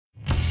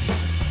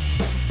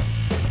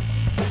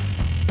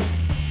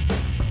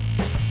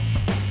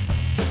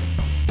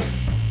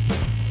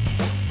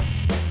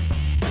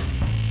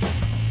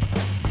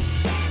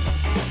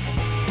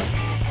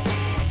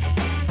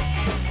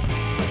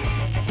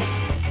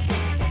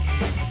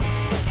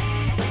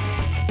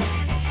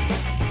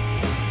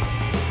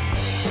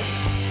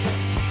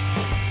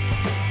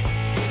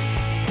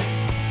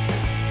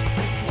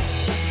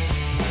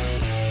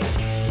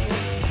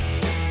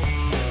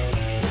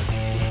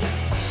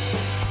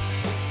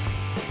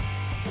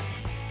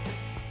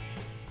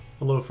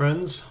Hello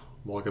friends,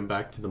 welcome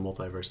back to the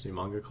Multiversity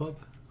Manga Club.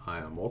 I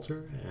am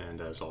Walter, and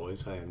as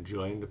always I am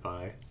joined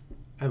by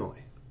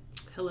Emily.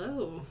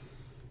 Hello.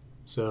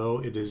 So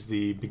it is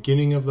the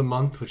beginning of the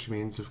month, which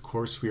means of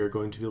course we are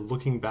going to be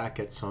looking back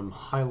at some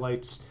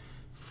highlights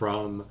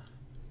from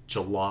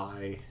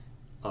July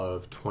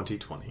of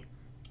 2020.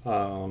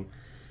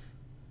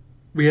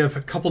 We have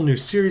a couple new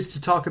series to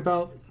talk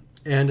about,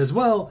 and as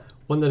well,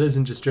 one that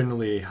isn't just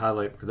generally a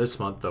highlight for this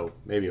month, though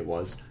maybe it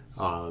was.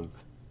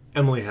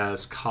 Emily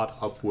has caught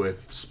up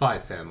with Spy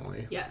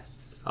Family.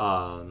 Yes.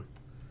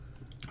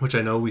 Which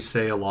I know we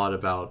say a lot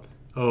about,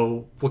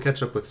 we'll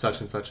catch up with such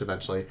and such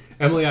eventually.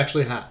 Emily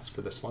actually has for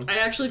this one. I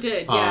actually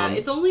did, yeah.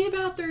 It's only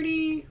about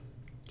 30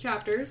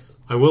 chapters.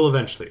 I will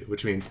eventually,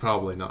 which means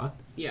probably not.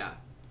 Yeah.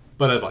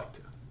 But I'd like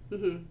to.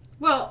 Mm-hmm.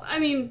 Well, I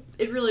mean,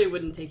 it really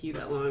wouldn't take you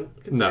that long,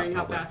 considering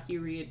how fast you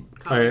read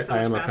comics.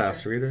 I am a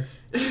fast reader.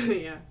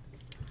 Yeah.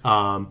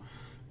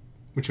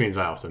 Which means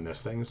I often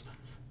miss things.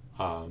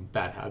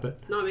 Bad habit.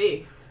 Not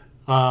me.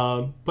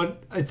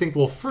 But I think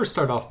we'll first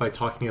start off by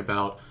talking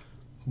about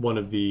one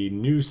of the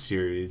new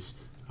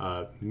series,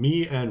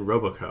 Me and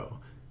Roboco.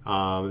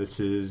 This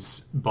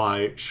is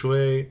by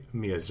Shoei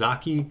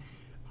Miyazaki.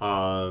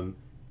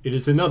 It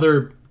is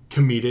another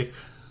comedic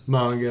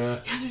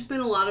manga. Yeah, there's been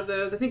a lot of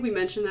those. I think we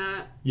mentioned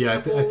that. Yeah,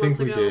 I think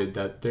we did.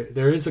 That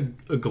there is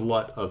a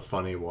glut of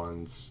funny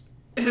ones.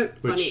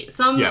 Funny.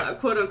 Some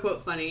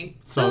quote-unquote funny.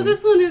 So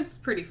this one is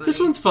pretty funny. This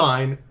one's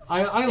fine.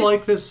 I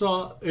like this.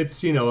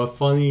 It's, a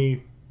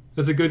funny...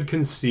 It's a good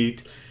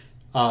conceit.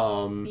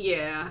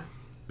 Yeah.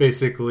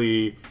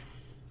 Basically,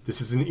 this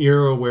is an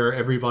era where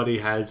everybody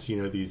has,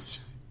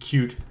 these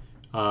cute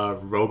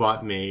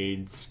robot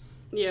maids.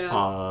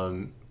 Yeah.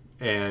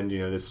 And,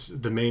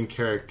 the main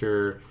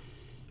character,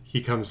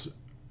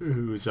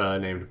 who's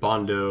named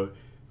Bondo.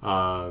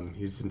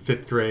 He's in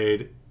 5th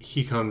grade.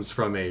 He comes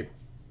from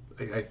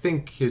I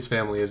think his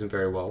family isn't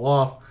very well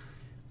off.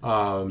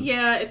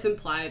 Yeah, it's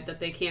implied that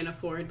they can't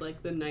afford,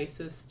 the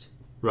nicest,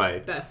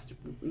 best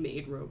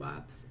made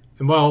robots.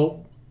 And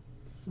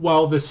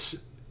while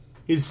this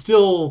is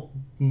still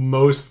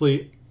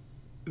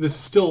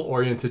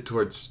oriented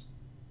towards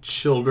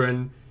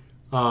children,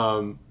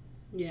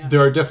 there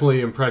are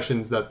definitely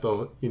impressions that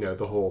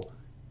the whole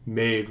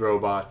made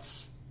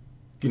robots,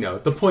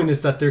 the point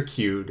is that they're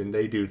cute and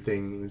they do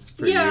things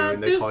for you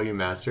and they call you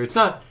master. It's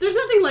not... There's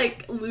nothing,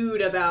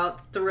 lewd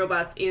about the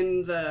robots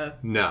in the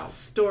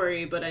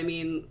story, but I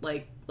mean,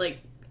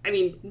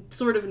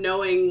 sort of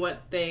knowing what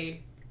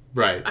they...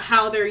 Right.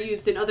 How they're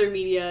used in other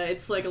media,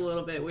 it's, a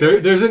little bit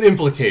weird. There's an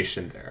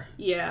implication there.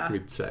 Yeah.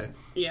 We'd say.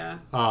 Yeah.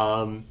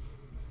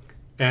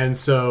 And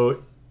so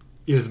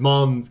his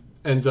mom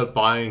ends up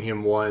buying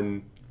him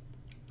one,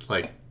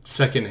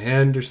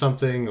 second-hand or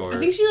something, or... I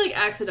think she,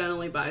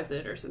 accidentally buys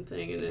it or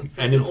something, and it's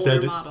an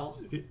older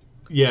model.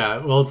 Yeah,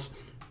 well, it's...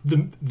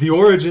 The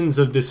origins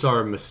of this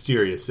are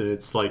mysterious, and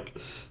it's,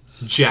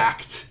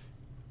 jacked.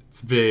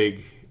 It's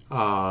big.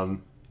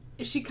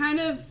 She kind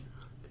of...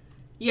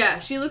 Yeah,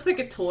 she looks like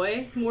a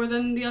toy more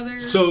than the other...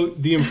 So,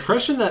 the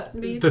impression that...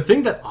 the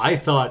thing that I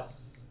thought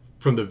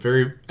from at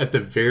the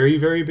very,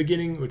 very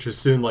beginning, which was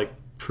soon,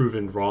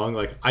 proven wrong.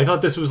 I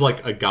thought this was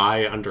a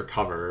guy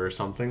undercover or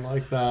something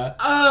like that.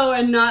 Oh,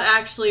 and not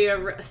actually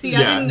a... See,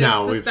 I didn't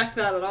suspect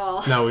that at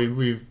all. Now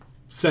we've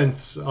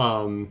since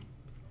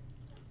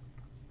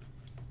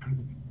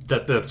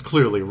that's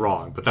clearly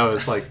wrong, but that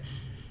was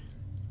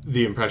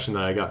the impression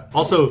that I got.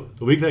 Also,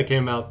 the week that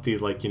came out, the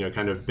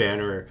kind of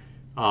banner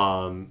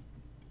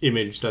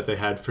image that they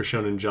had for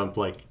Shonen Jump,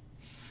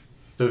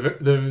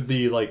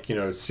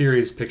 the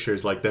series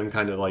pictures, them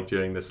kind of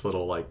doing this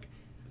little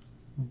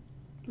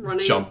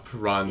running jump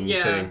run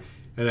thing,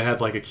 and they had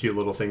a cute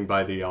little thing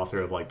by the author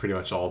of pretty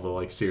much all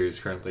the series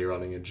currently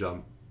running in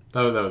Jump.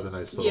 That was a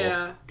nice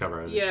little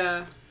cover image.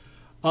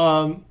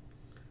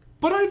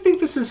 But I think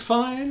this is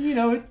fine.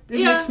 It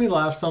makes me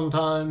laugh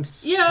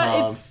sometimes.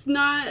 Yeah, it's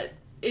not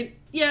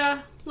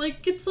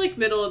it's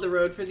middle of the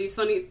road for these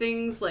funny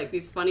things,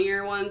 these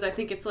funnier ones. I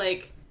think it's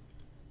I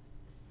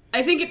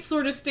think it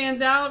sort of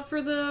stands out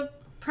for the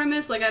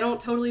premise. I don't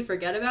totally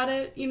forget about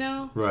it,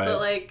 Right.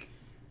 But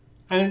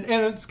And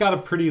it's got a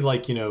pretty,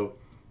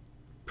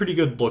 pretty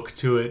good look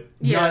to it.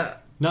 Yeah.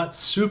 Not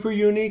super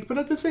unique, but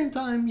at the same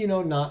time,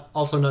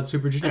 not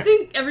super generic. I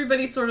think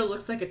everybody sort of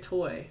looks like a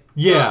toy.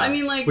 Yeah. Well, I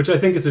mean, which I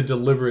think is a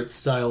deliberate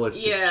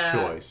stylistic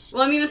choice.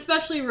 Well, I mean,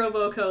 especially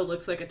Roboco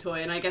looks like a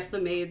toy, and I guess the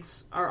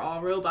maids are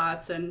all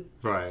robots and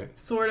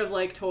sort of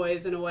like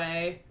toys in a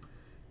way.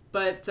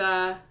 But,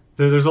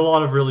 there's a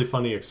lot of really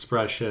funny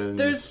expressions.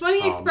 There's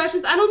funny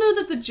expressions. I don't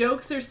know that the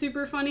jokes are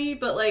super funny,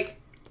 but,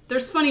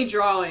 there's funny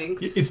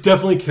drawings. It's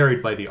definitely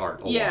carried by the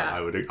art a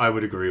lot. I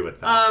would agree with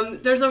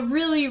that. There's a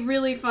really,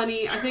 really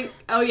funny, I think,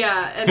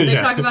 and they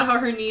talk about how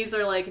her knees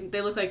are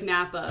they look like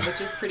Nappa, which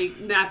is pretty,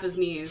 Nappa's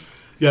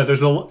knees. Yeah,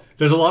 there's a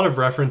lot of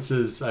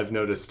references I've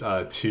noticed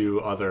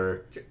to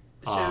other...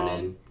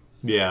 Shonen.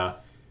 Yeah.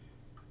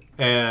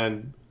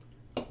 And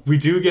we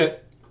do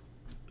get...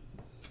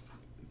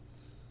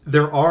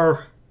 There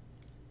are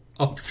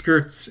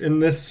upskirts in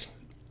this.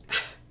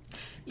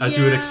 as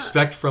you would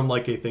expect from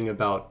like a thing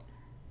about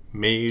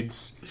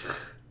maids,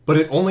 but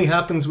it only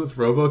happens with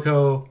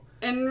Roboco.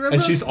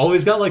 And she's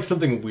always got like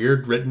something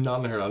weird written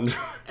on her under.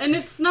 And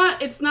it's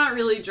not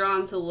really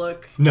drawn to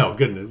look. No,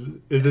 goodness,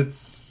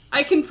 it's.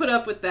 I can put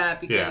up with that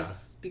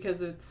because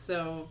it's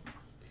so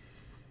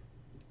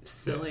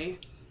silly. Yeah.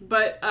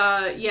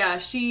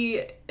 But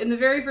she in the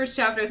very first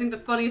chapter, I think the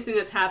funniest thing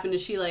that's happened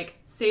is she like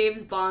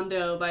saves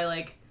Bondo by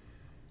like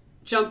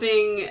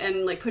jumping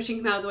and like pushing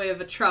him out of the way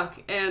of a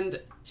truck, and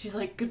she's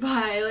like,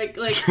 goodbye, like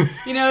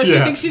you know, she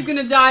thinks she's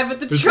gonna die, but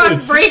the truck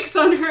brakes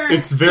on her.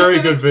 It's very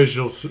good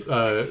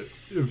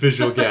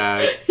visual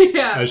gag.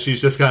 Yeah. As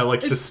she's just kind of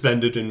like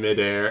suspended in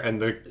midair,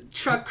 and the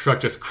truck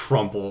just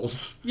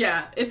crumples.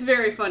 Yeah, it's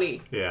very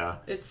funny. Yeah.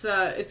 It's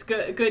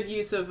good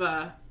use of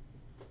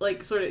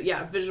like sort of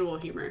visual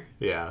humor.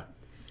 Yeah.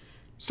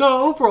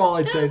 So overall,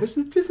 I'd say this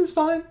is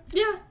fine.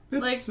 Yeah.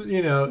 It's, like,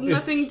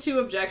 nothing too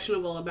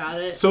objectionable about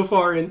it. So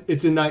far,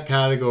 it's in that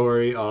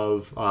category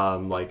of,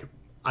 like,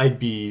 I'd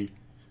be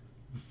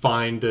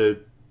fine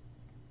to,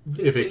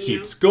 if it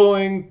keeps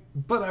going,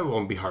 but I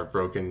won't be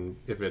heartbroken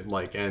if it,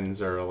 like,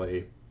 ends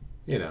early,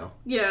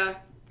 Yeah.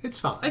 It's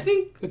fine.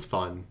 It's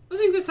fun. I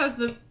think this has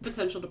the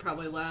potential to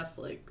probably last,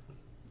 like,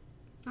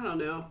 I don't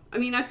know. I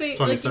mean, I say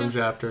 20-some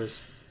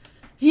chapters.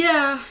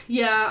 Yeah.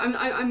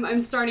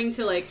 I'm starting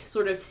to like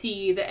sort of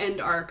see the end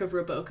arc of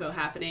Roboco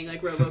happening.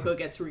 Like Roboco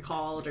gets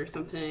recalled or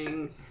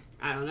something.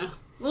 I don't know.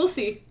 We'll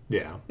see.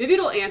 Yeah. Maybe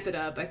it'll amp it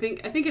up. I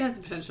think it has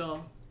the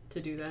potential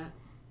to do that.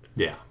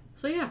 Yeah.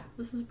 So yeah,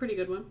 this is a pretty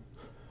good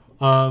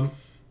one.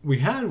 We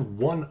had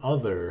one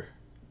other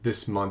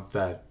this month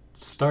that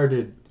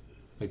started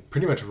like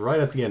pretty much right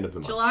at the end of the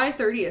month. July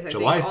 30th. I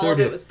think all of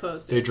it was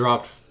posted. They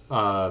dropped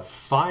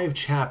 5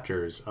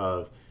 chapters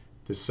of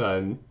this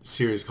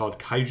series called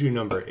Kaiju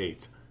No.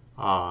 8.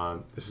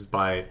 This is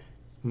by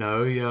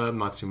Naoya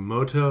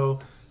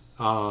Matsumoto.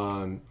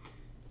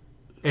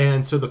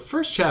 And so the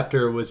first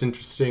chapter was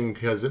interesting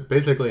because it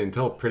basically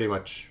until pretty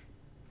much...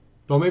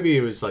 Well, maybe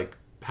it was like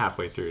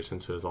halfway through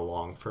since it was a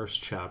long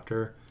first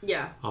chapter.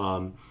 Yeah.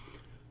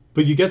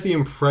 But you get the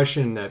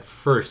impression at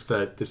first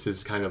that this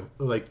is kind of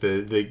like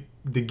the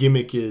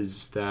gimmick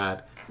is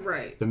that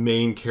the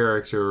main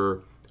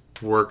character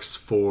works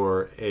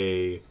for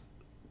a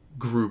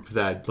group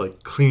that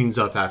like cleans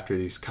up after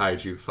these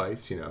kaiju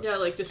fights,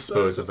 like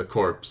dispose of the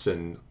corpse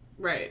and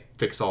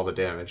fix all the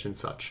damage and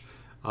such.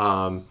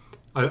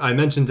 I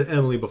mentioned to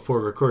Emily before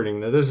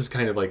recording that this is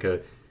kind of like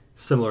a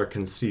similar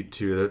conceit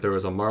to that there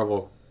was a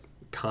Marvel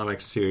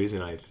comics series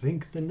in I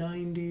think the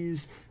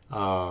 90s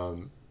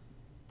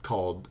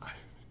called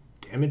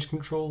Damage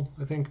Control,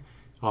 I think.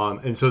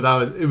 And so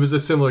it was a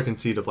similar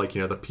conceit of like,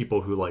 the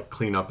people who like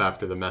clean up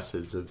after the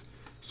messes of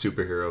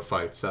superhero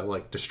fights that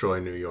like destroy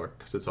New York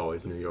because it's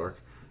always New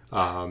York.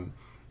 No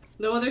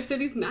other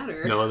cities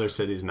matter. No other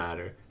cities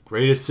matter.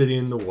 Greatest city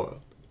in the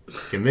world. You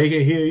can make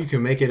it here, you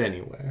can make it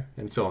anywhere,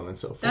 and so on and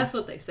so forth. That's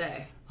what they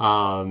say.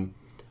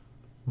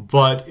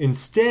 But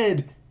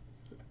instead,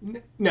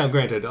 now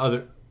granted,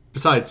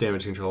 besides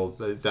Damage Control,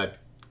 that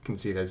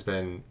conceit has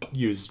been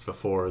used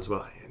before as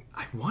well.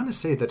 I want to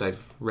say that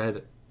I've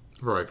read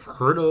or I've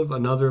heard of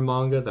another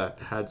manga that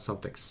had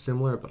something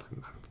similar, but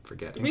I'm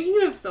forgetting. Are you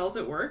thinking of Cells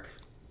at Work?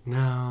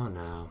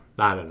 No.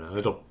 I don't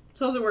know.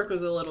 Cells at Work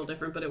was a little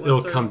different, but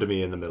it'll come to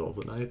me in the middle of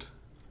the night.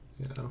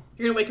 You're going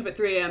to wake up at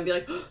 3 a.m. and be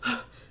like,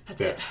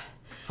 that's it.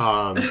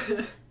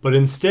 But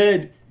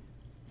instead,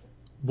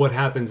 what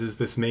happens is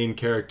this main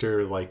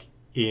character, like,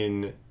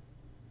 in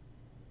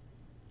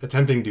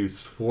attempting to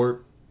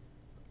thwart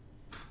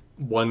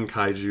one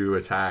kaiju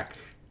attack,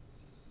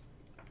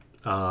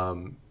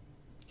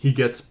 he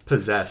gets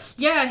possessed.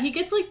 Yeah, he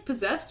gets, like,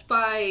 possessed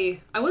by...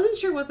 I wasn't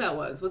sure what that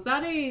was. Was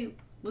that a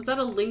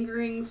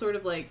lingering sort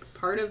of, like,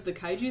 part of the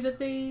kaiju that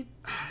they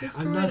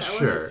destroyed? I'm not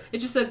sure. It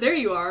just said, there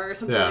you are, or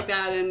something like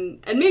that, and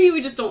maybe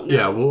we just don't know.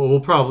 Yeah, we'll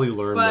probably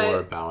learn more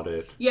about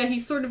it. Yeah, he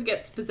sort of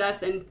gets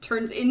possessed and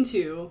turns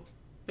into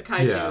a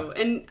kaiju. Yeah.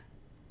 And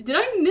did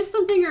I miss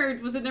something, or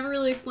was it never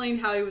really explained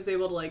how he was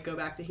able to, like, go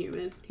back to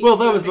human?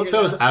 That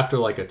was after,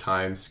 like, a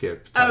time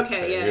skip.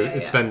 Okay,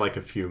 It's been, like,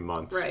 a few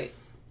months. Right.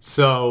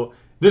 So,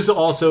 this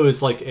also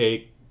is, like,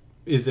 a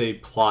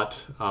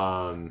plot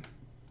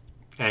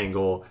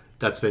angle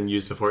that's been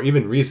used before,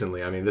 even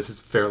recently. I mean, this is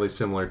fairly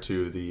similar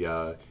to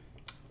the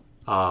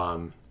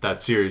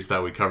that series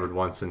that we covered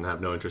once and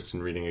have no interest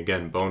in reading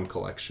again, Bone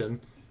Collection.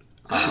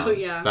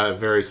 Yeah. That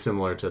very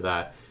similar to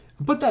that.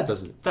 But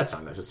that's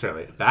not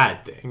necessarily a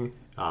bad thing.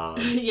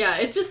 Yeah,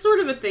 it's just sort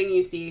of a thing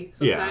you see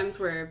sometimes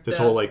where...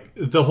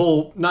 the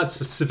whole, not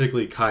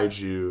specifically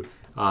kaiju,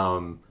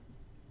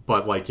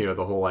 but, like,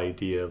 the whole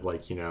idea of,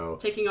 like,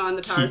 taking on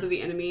the powers of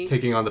the enemy.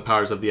 Taking on the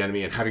powers of the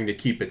enemy and having to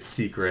keep it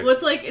secret. Well,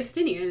 it's like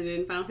Estinian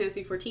in Final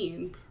Fantasy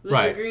XIV. The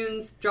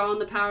Dragoons draw on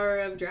the power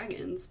of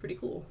dragons. Pretty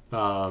cool.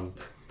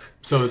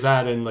 So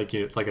that and, like,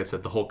 like I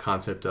said, the whole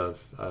concept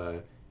of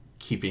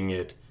keeping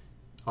it...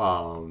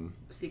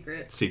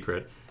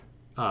 Secret.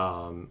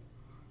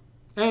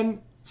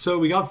 And so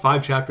we got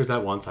 5 chapters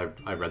at once.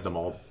 I read them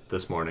all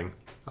this morning.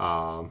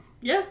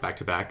 Yeah. Back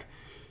to back.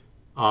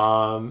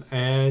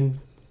 And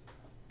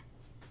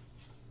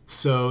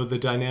so the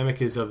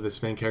dynamic is of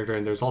this main character,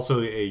 and there's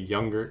also a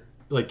younger,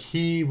 like,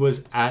 he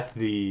was at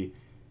the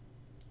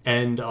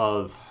end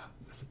of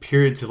the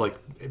period to, like,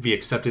 be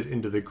accepted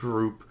into the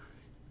group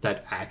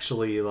that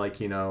actually, like,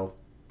 you know,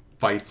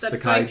 fights the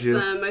kaiju.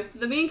 Them.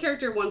 The main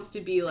character wants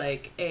to be,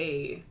 like,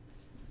 an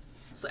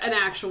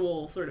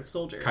actual sort of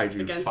soldier kaiju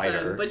against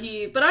fighter.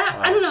 them. But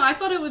I don't know, I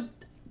thought it would,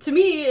 to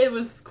me, it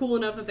was cool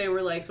enough that they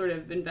were, like, sort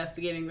of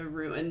investigating the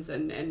ruins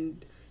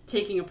and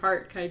taking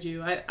apart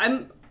kaiju.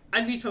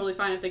 I'd be totally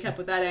fine if they kept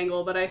with that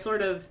angle, but I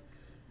sort of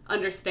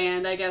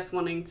understand, I guess,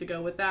 wanting to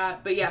go with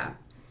that. But yeah.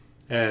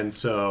 And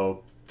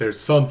so there's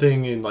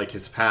something in, like,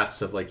 his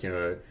past of, like, you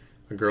know,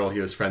 a girl he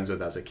was friends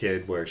with as a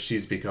kid where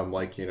she's become,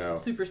 like, you know...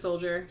 Super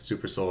soldier,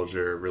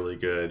 really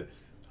good.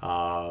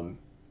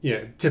 You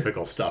know,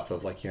 typical stuff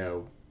of, like, you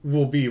know,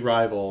 we'll be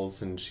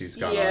rivals, and she's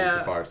gone on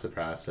to far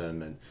surpass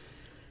him. And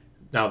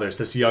now there's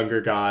this younger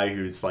guy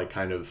who's, like,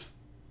 kind of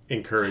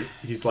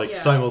he's, like,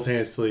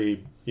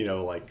 simultaneously, you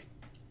know, like,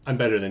 I'm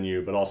better than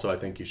you, but also I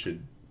think you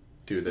should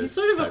do this.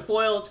 He's sort of a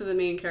foil to the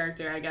main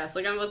character, I guess.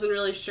 Like, I wasn't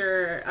really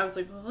sure. I was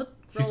like, well, what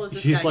role is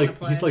this guy gonna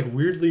play? He's, like,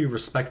 weirdly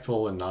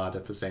respectful and not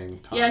at the same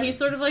time. Yeah, he's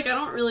sort of like, I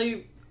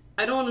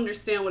don't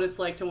understand what it's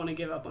like to want to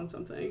give up on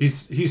something.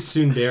 He's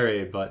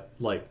tsundere, but,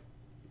 like,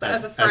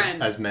 as a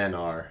friend. As men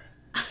are.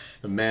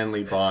 The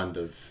manly bond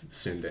of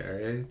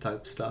tsundere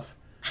type stuff.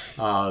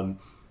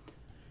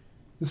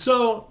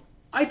 So,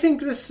 I think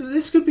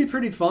this could be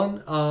pretty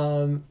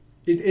fun.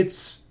 It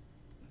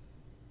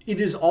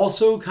is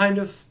also kind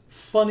of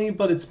funny,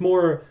 but it's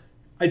more...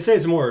 I'd say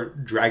it's more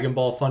Dragon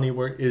Ball funny,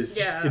 where it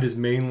is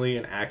mainly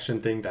an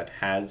action thing that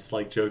has,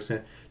 like, jokes in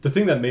it. The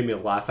thing that made me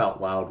laugh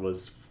out loud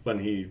was when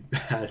he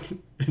had...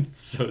 It's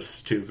so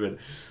stupid.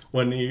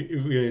 When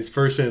he's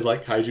first in his,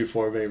 like, kaiju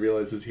form and he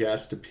realizes he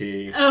has to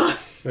pee. Oh.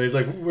 And he's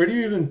like, where do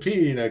you even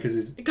pee? You know,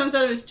 because it comes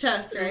out of his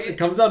chest, right? It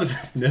comes out of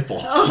his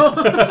nipples.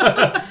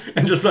 Oh.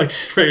 And just, like,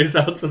 sprays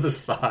out to the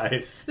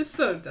sides. It's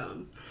so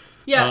dumb.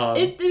 Yeah,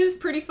 it is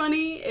pretty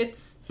funny.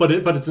 But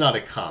it's not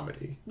a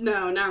comedy.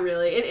 No, not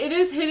really. It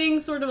is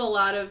hitting sort of a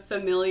lot of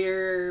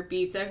familiar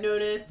beats, I've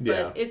noticed,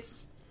 but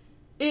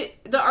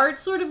the art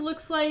sort of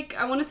looks like,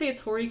 I want to say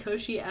it's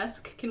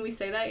Horikoshi-esque. Can we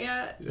say that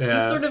yet?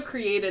 Yeah. He sort of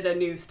created a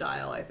new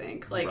style, I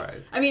think. Like,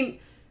 right. I mean,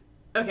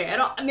 okay,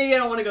 maybe I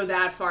don't want to go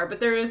that far,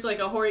 but there is like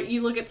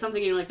you look at something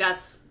and you're like,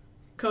 that's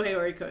Kohei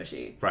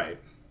Horikoshi. Right.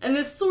 And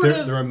this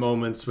there are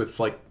moments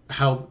with, like,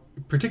 how,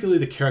 particularly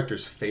the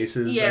characters'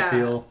 faces, I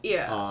feel.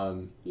 Yeah.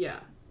 Yeah.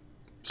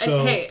 So,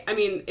 and hey, I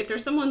mean, if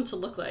there's someone to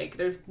look like,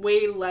 there's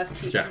way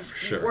less people. Yeah, for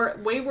sure.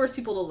 Way worse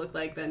people to look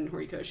like than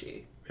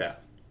Horikoshi. Yeah.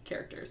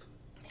 Characters.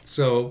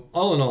 So,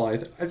 all in all, I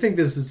think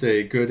this is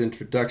a good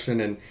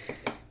introduction, and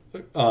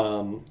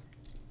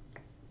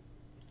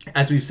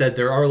as we've said,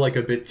 there are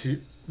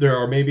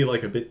maybe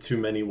like a bit too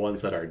many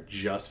ones that are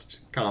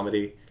just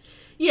comedy.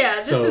 Yeah,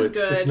 this is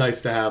good. It's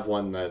nice to have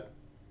one that,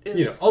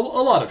 you know, a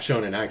lot of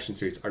shonen action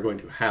series are going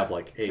to have,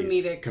 like, a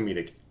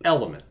comedic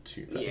element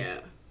to them.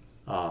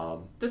 Yeah.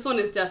 This one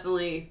is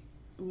definitely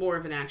more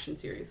of an action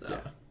series, though.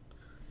 Yeah.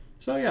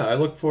 So, yeah, I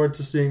look forward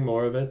to seeing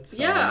more of it.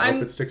 Yeah, I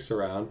hope it sticks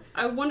around.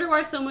 I wonder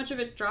why so much of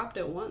it dropped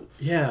at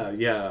once.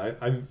 Yeah.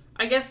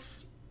 I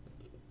guess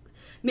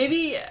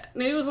maybe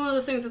it was one of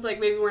those things that's like,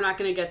 maybe we're not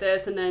going to get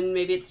this, and then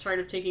maybe it's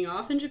started taking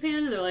off in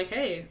Japan, and they're like,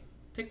 hey,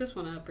 pick this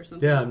one up or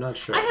something. Yeah, I'm not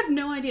sure. I have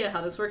no idea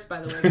how this works,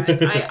 by the way,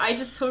 guys. I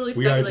just totally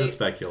speculate. We are just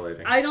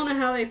speculating. I don't know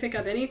how they pick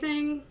up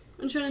anything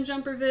on Shonen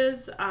Jump or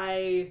Viz.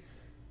 I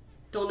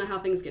don't know how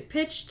things get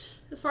pitched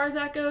as far as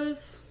that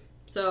goes.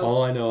 So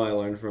all I know I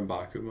learned from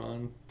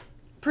Bakuman.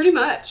 Pretty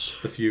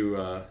much. The few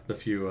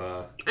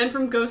and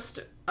from Ghost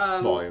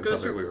volumes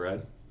of it we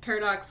read.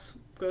 Paradox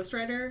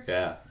Ghostwriter.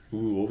 Yeah.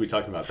 Ooh, we'll be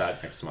talking about that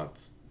next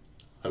month.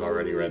 I've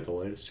already read the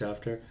latest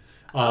chapter.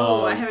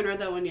 I haven't read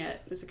that one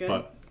yet. Is it good?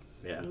 But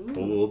yeah,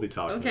 we'll be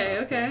talking about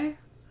that. Okay.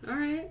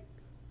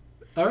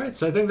 All right,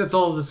 so I think that's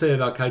all to say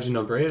about Kaiju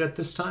number 8 at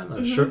this time.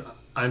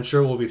 I'm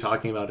sure we'll be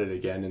talking about it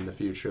again in the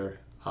future.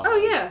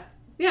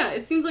 Yeah,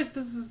 it seems like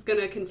this is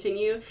gonna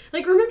continue.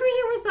 Like, remember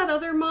there was that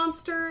other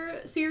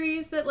monster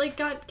series that, like,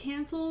 got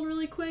canceled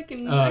really quick,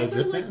 and I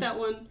sort of liked that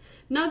one.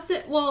 Not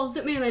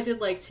Zipman I did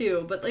like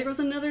too, but like, there was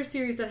another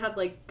series that had,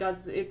 like,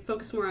 it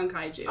focused more on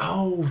kaiju.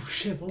 Oh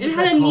shit! What was it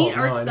that had a called? neat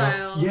art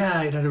style.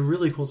 Yeah, it had a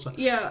really cool style.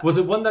 Yeah. Was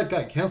it one that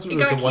got canceled, or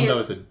was it one that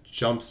was a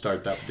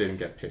Jumpstart that didn't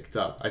get picked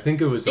up? I think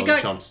it was on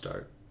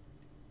Jumpstart.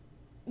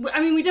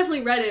 I mean, we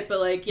definitely read it, but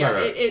like, yeah,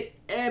 right.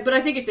 But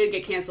I think it did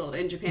get canceled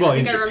in Japan. Well, I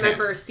think I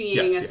remember seeing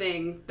a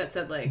thing that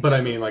said, like... But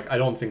I mean, like, I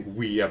don't think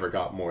we ever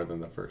got more than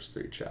the first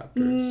 3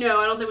 chapters. No,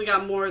 I don't think we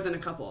got more than a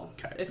couple.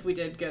 Okay. If we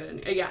did get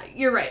any. Yeah,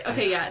 you're right.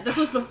 Okay, yeah. This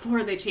was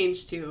before they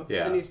changed to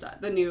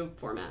the new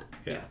format.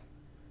 Yeah.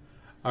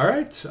 All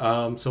right.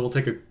 So we'll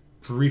take a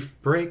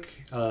brief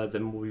break.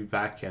 Then we'll be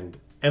back, and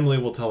Emily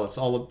will tell us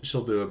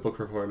she'll do a book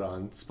report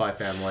on Spy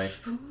Family.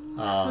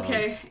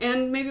 Okay,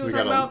 and maybe we'll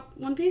talk about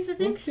One Piece, I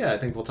think? Yeah, I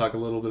think we'll talk a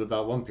little bit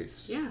about One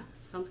Piece. Yeah,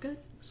 sounds good.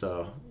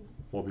 So,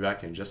 we'll be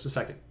back in just a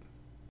second.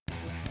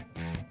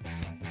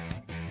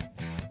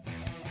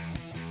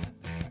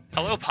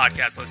 Hello,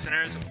 podcast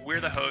listeners. We're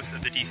the hosts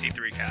of the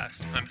DC3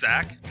 cast. I'm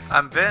Zach.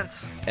 I'm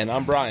Vince. And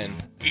I'm Brian.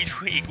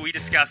 Each week, we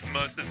discuss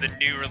most of the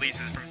new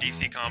releases from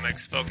DC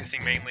Comics,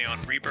 focusing mainly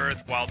on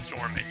Rebirth,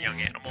 Wildstorm, and Young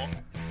Animal.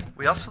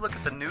 We also look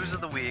at the news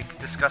of the week,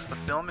 discuss the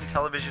film and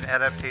television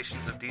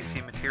adaptations of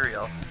DC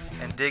material,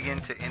 and dig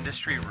into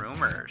industry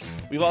rumors.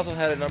 We've also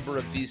had a number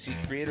of DC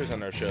creators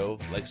on our show,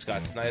 like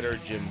Scott Snyder,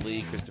 Jim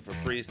Lee, Christopher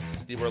Priest,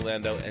 Steve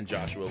Orlando, and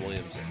Joshua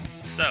Williamson.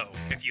 So,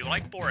 if you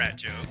like Borat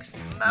jokes,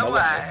 My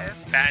wife.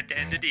 bad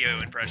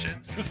Dio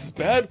impressions, This is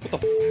bad? What the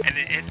f***? and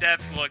an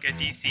in-depth look at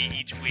DC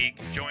each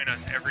week, join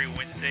us every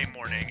Wednesday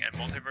morning at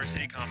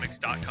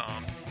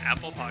multiversitycomics.com,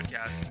 Apple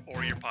Podcasts,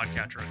 or your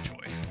podcatcher of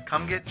choice.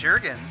 Come get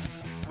Jurgens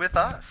with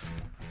us.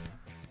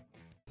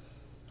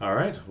 All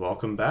right,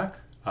 welcome back.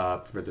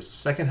 For the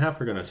second half,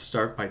 we're going to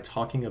start by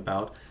talking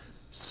about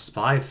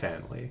Spy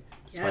Family.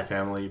 Spy Yes.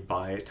 Family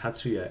by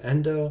Tatsuya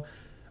Endo.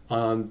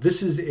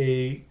 This is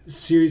a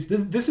series.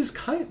 This is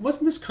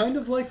wasn't this kind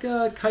of like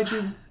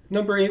Kaiju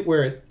number 8,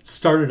 where it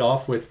started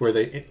off with where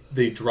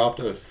they dropped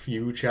a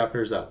few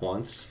chapters at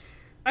once.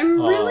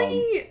 I'm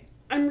really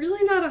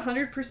not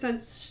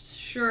 100%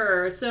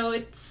 sure. So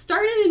it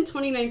started in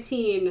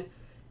 2019,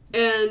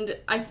 and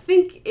I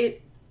think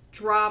it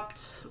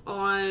dropped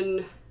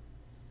on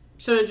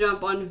Shonen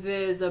Jump on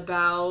Viz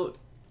around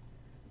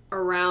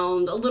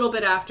a little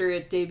bit after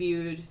it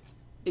debuted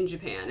in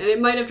Japan. And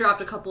it might have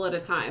dropped a couple at a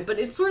time, but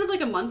it's sort of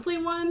like a monthly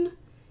one.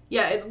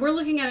 Yeah, we're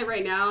looking at it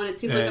right now, and it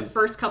seems like the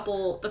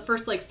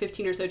first like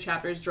 15 or so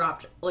chapters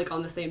dropped like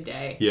on the same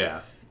day. Yeah.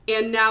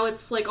 And now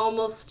it's like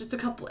it's a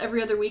couple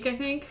every other week, I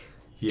think.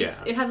 Yeah.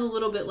 It has a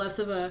little bit less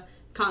of a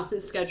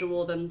constant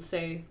schedule than,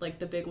 say, like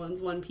the big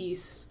ones, One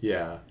Piece.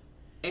 Yeah.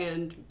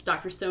 And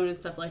Dr. Stone and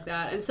stuff like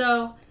that. And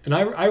so... And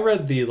I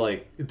read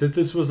that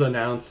this was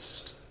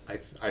announced, I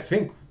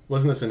think,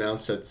 wasn't this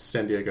announced at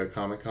San Diego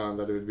Comic-Con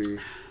that it would be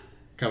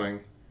coming?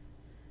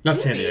 Not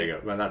San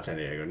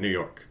Diego, New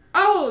York.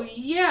 Oh,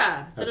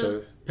 yeah. At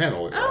the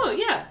panel. Oh,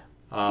 yeah.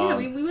 Yeah,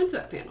 we went to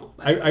that panel.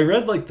 I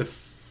read like the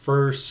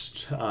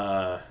first,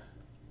 I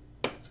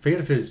forget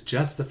if it was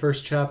just the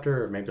first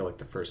chapter or maybe like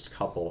the first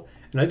couple.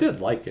 And I did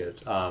like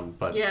it,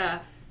 but yeah.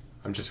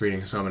 I'm just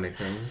reading so many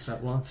things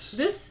at once.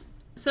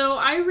 So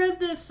I read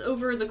this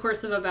over the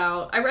course of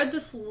I read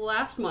this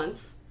last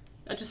month.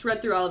 I just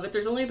read through all of it.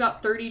 There's only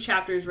about 30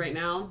 chapters right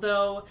now,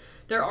 though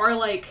there are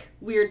like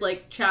weird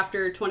like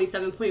chapter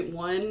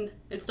 27.1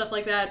 and stuff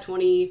like that,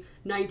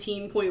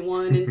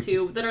 2019.1 and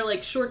 2 that are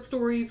like short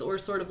stories or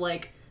sort of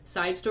like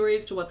side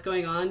stories to what's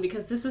going on,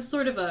 because this is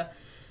sort of a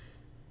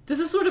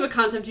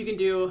concept you can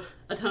do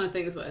a ton of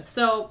things with.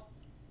 So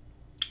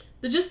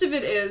the gist of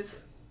it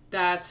is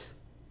that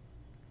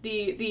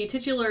the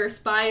titular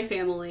spy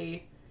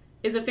family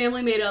is a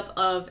family made up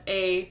of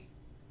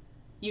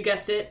you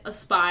guessed it, a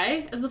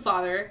spy as the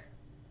father,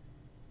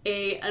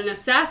 an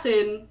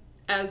assassin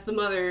as the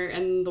mother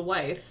and the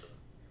wife,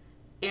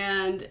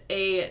 and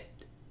a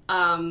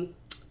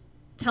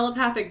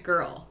telepathic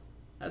girl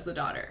as the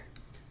daughter.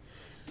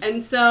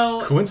 And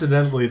so...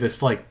 Coincidentally,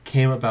 this like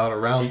came about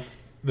around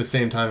the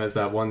same time as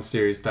that one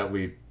series that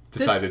we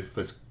decided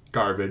was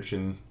garbage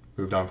and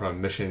moved on from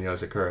Mission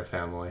Yozakura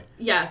Family.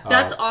 Yeah,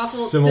 that's awful.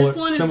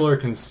 Similar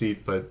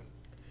conceit, but...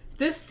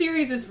 This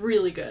series is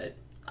really good.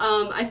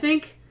 I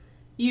think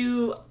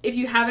if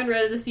you haven't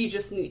read this, you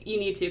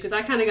need to, because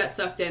I kind of got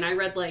sucked in. I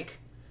read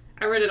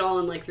it all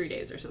in like 3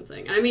 days or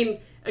something. I mean,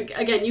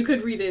 again, you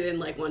could read it in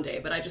like one day,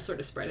 but I just sort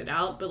of spread it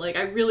out. But like,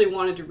 I really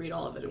wanted to read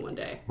all of it in one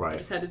day. Right. I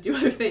just had to do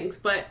other things.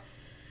 But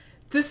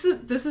this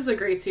is a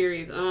great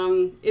series.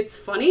 It's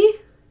funny,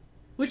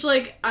 which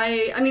like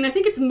I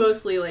think it's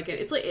mostly like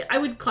it's like I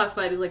would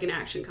classify it as like an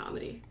action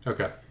comedy.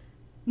 Okay.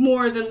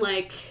 More than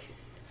like.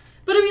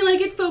 But I mean, like,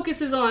 it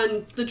focuses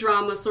on the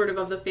drama sort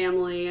of the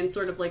family and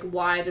sort of like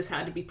why this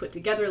had to be put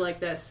together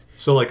like this.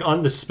 So like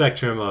on the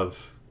spectrum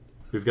of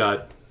we've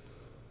got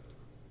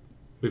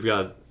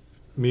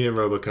me and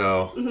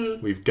Roboco,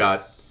 mm-hmm. we've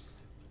got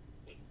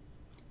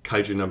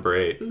Kaiju number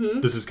 8. Mm-hmm.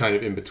 This is kind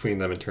of in between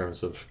them in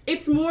terms of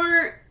it's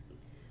more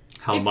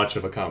how much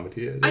of a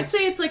comedy it is. I'd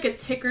say it's like a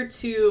tick or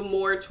two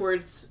more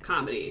towards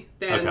comedy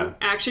than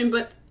action,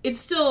 but it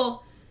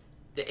still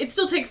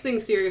takes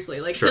things seriously.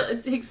 Like, sure.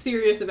 It takes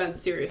serious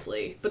events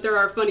seriously, but there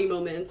are funny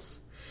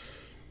moments.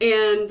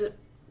 And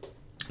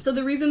so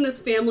the reason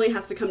this family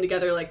has to come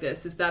together like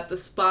this is that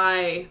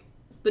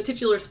the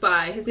titular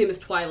spy, his name is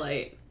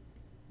Twilight.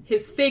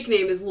 His fake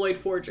name is Lloyd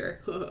Forger.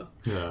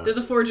 Yeah. They're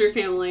the Forger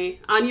family.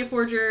 Anya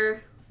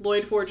Forger,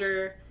 Lloyd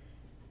Forger,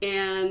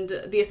 and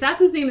the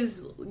assassin's name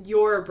is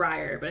Yor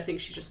Breyer, but I think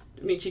she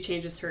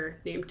changes her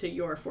name to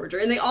Yor Forger.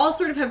 And they all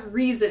sort of have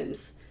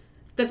reasons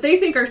that they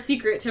think are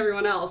secret to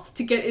everyone else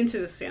to get into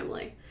this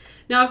family.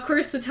 Now, of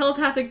course, the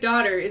telepathic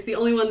daughter is the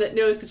only one that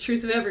knows the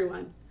truth of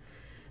everyone.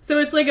 So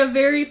it's like a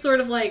very sort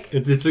of like...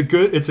 It's a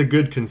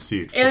good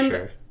conceit, for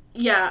sure.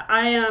 Yeah,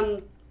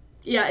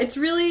 it's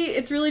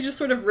really just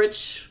sort of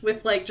rich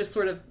with like just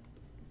sort of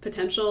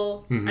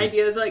potential mm-hmm.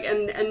 ideas, like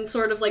and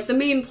sort of like the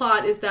main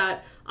plot is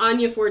that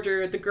Anya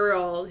Forger, the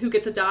girl who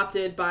gets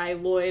adopted by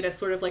Lloyd as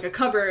sort of like a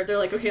cover. They're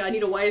like, okay, I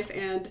need a wife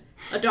and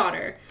a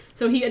daughter.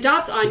 So he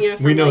adopts Anya.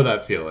 We know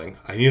that feeling.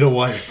 I need a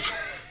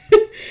wife.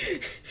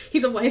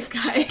 He's a wife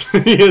guy.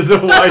 He is a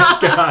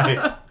wife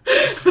guy.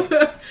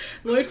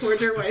 Lloyd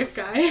Forger, wife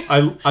guy.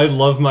 I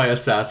love my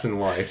assassin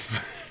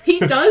wife. He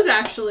does,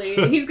 actually.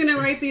 He's gonna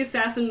write the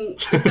assassin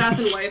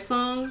wife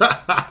song.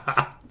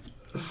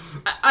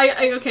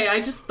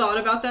 I just thought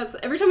about that.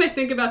 Every time I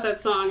think about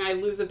that song, I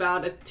lose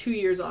about 2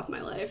 years off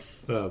my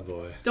life. Oh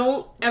boy.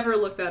 Don't ever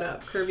look that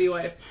up, Curvy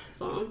Wife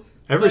song.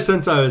 Ever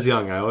since I was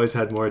young, I always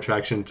had more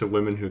attraction to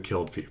women who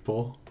killed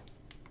people.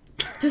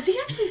 Does he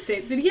actually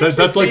say? Did he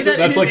actually say that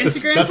in his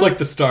Instagram That's post? like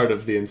the start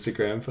of the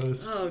Instagram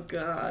post. Oh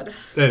god.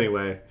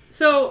 Anyway,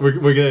 so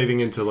we're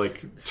getting into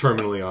like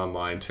terminally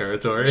online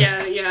territory.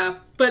 Yeah.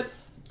 But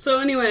so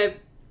anyway,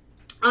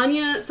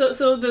 Anya.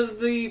 So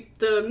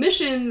the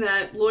mission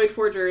that Lloyd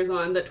Forger is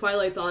on, that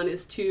Twilight's on,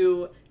 is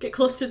to get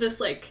close to this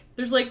like.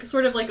 There's like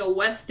sort of like a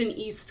west and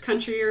east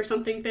country or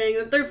something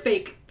thing. They're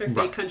fake. They're fake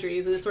Right.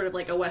 countries, and it's sort of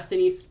like a west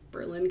and east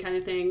Berlin kind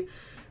of thing,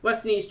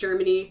 west and east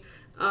Germany.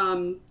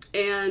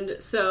 And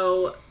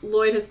so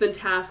Lloyd has been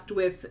tasked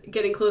with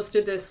getting close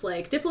to this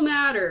like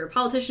diplomat or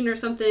politician or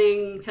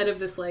something, head of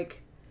this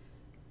like,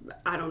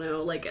 I don't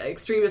know, like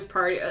extremist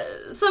party,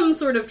 some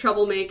sort of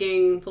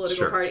troublemaking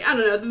political party. I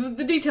don't know.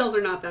 The details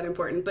are not that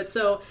important. But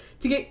so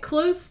to get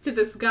close to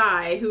this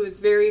guy who is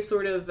very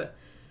sort of,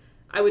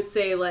 I would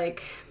say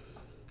like,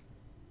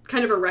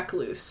 kind of a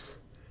recluse,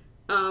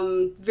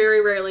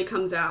 very rarely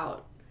comes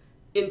out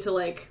into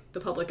like the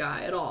public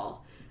eye at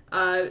all.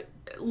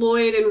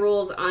 Lloyd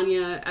enrolls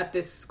Anya at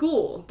this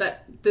school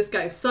that this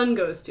guy's son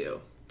goes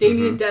to.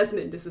 Damien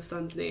Desmond is his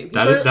son's name.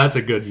 That's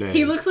a good name.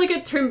 He looks like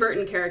a Tim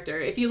Burton character.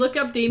 If you look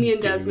up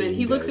Damien Desmond,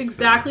 he looks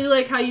exactly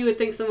like how you would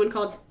think someone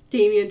called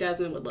Damien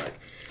Desmond would look.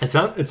 It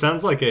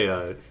sounds like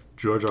a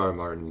George R. R.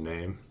 Martin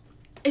name.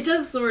 It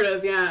does sort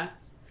of, yeah.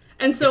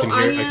 And so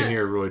I can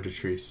hear Roy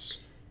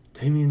Dotrice.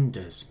 Damien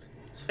Desmond.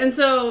 And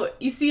so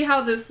you see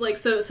how this like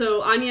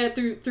so Anya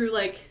through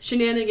like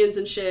shenanigans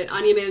and shit,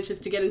 Anya manages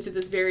to get into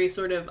this very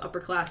sort of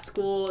upper class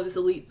school, this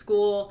elite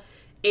school,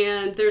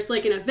 and there's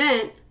like an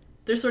event,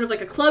 there's sort of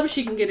like a club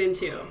she can get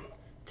into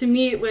to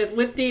meet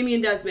with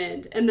Damien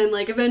Desmond, and then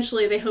like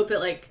eventually they hope that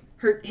like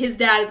his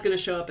dad is going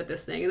to show up at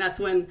this thing, and that's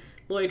when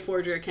Lloyd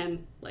Forger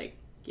can like,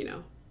 you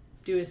know,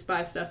 do his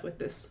spy stuff with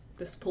this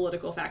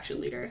political faction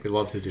leader. We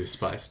love to do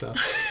spy stuff.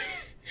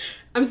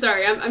 I'm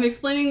sorry, I'm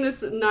explaining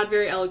this not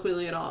very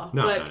eloquently at all,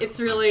 but it's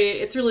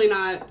really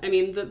not. I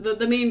mean,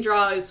 the main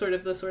draw is sort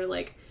of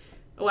like,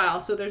 wow,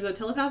 so there's a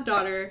telepath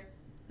daughter,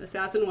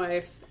 assassin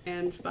wife,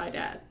 and spy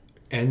dad.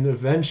 And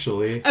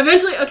eventually,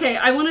 okay,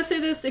 I want to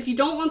say this. If you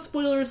don't want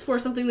spoilers for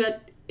something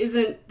that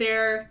isn't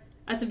there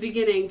at the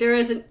beginning, there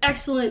is an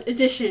excellent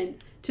addition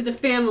to the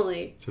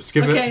family. So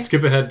skip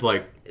ahead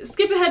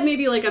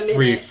maybe like a minute.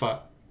 3, 5.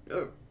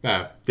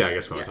 I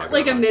guess we want to talk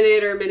like about a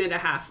minute or a minute and a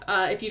half,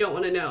 if you don't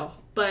want to know.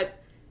 But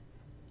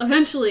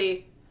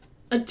eventually,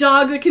 a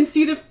dog that can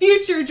see the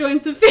future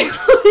joins the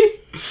family.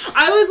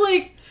 I was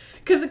like,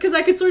 because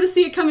I could sort of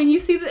see it coming. You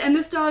see and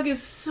this dog is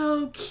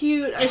so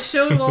cute. I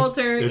showed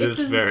Walter. It's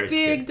this big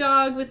cute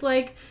dog with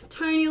like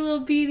tiny little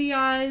beady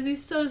eyes.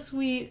 He's so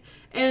sweet.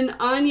 And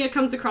Anya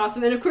comes across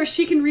him, and of course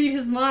she can read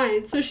his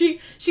mind. So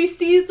she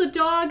sees the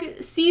dog,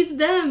 sees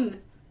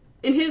them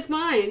in his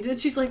mind, and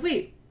she's like,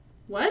 wait.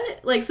 What?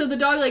 Like, so the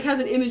dog, like, has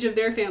an image of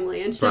their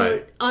family, and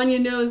so Anya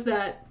knows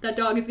that that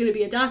dog is going to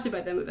be adopted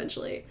by them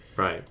eventually.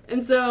 Right.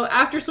 And so,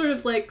 after sort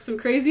of, like, some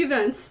crazy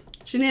events,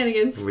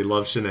 shenanigans... We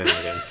love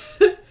shenanigans.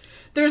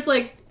 There's,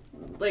 like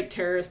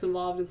terrorists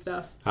involved and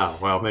stuff. Oh,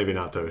 well, maybe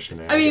not those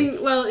shenanigans. I mean,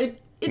 well,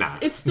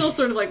 it's still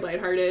sort of, like,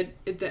 lighthearted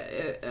at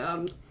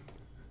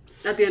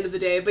the end of the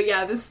day. But,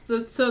 yeah,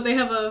 so they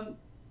have a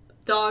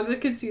dog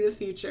that can see the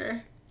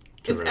future.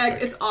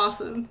 It's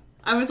awesome.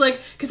 I was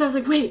like,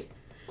 wait...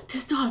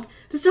 This dog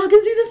can see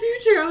the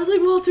future. I was like,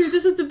 Walter,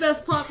 this is the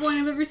best plot point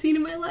I've ever seen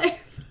in my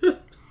life.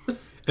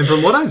 And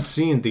from what I've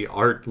seen, the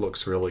art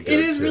looks really good. It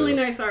is really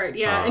nice art,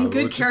 yeah, and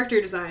good character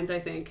designs, I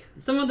think.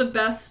 Some of the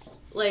best,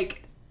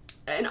 like,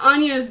 and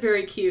Anya is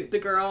very cute, the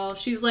girl.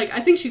 She's like, I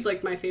think she's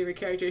like my favorite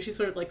character. She's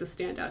sort of like the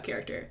standout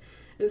character.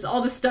 There's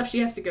all the stuff she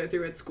has to go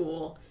through at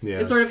school. Yeah.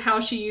 And sort of how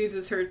she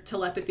uses her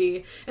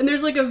telepathy. And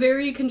there's like a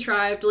very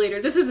contrived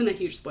later, this isn't a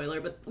huge spoiler,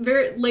 but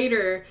very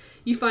later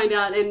you find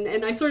out,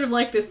 and I sort of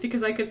like this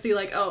because I could see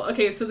like, oh,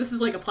 okay, so this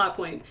is like a plot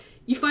point.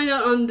 You find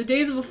out on the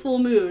days of a full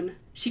moon,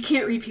 she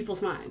can't read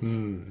people's minds.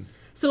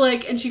 So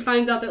like, and she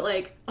finds out that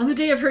like, on the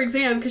day of her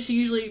exam, because she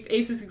usually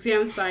aces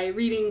exams by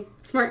reading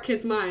smart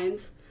kids'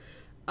 minds,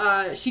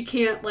 she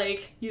can't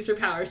like use her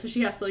power, so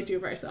she has to like do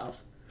it by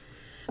herself.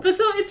 But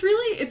so it's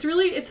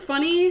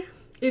funny.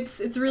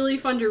 It's really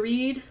fun to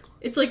read.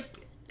 It's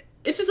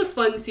just a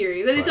fun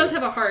series, and it does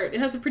have a heart. It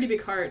has a pretty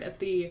big heart at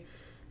the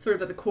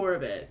core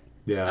of it.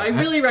 Yeah, I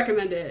really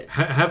recommend it.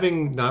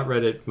 Having not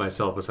read it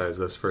myself, besides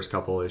those first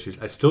couple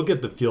issues, I still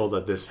get the feel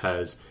that this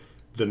has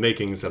the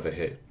makings of a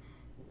hit.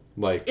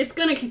 Like, it's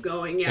gonna keep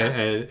going, yeah.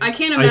 And I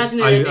can't imagine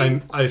it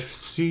ending. I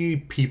see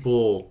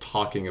people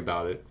talking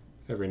about it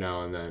every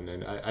now and then,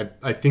 and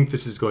I think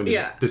this is going to...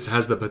 Yeah. This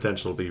has the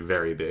potential to be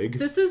very big.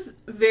 This is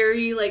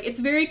very, like,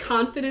 it's very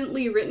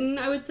confidently written,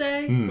 I would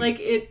say. Like,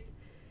 it...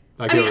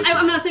 I mean,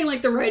 I'm not saying,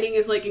 like, the writing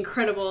is, like,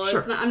 incredible.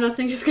 Sure. I'm not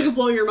saying it's gonna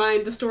blow your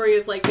mind. The story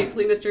is, like,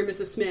 basically Mr. and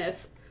Mrs.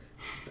 Smith.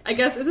 I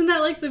guess, isn't that,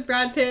 like, the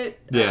Brad Pitt,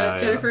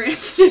 Jennifer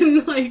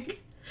Aniston,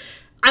 like...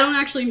 I don't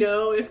actually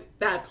know if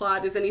that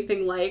plot is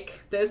anything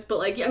like this, but,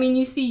 like, I mean,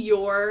 you see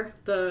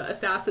the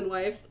assassin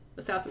wife,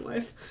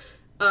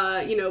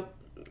 you know...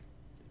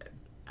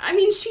 I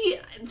mean,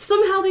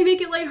 somehow they make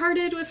it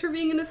lighthearted with her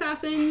being an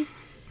assassin,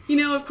 you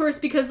know, of course,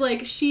 because,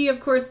 like, she, of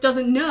course,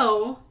 doesn't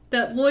know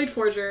that Lloyd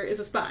Forger is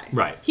a spy.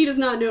 Right. He does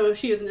not know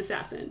she is an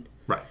assassin.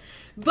 Right.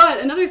 But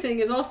another thing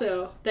is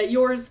also that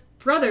Yor's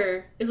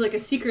brother is, like, a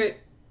secret...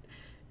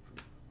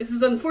 This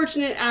is an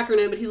unfortunate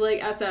acronym, but he's,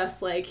 like,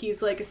 SS, like,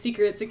 he's, like, a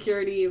secret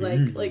security,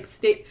 like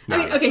state... No,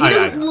 I mean, okay,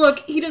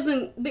 he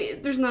doesn't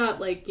there's not,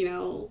 like, you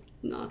know...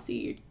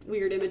 Nazi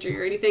weird imagery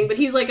or anything, but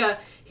he's like an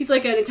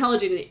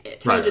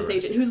intelligence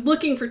agent who's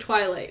looking for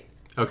Twilight.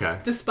 Okay.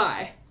 The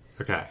spy.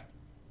 Okay.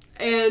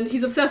 And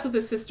he's obsessed with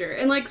his sister.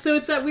 And like so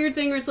it's that weird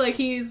thing where it's like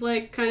he's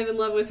like kind of in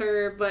love with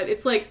her, but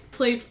it's like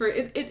played for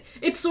it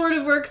sort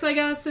of works, I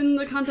guess, in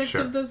the context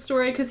of the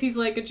story because he's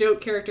like a joke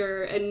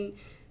character and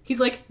he's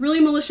like really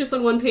malicious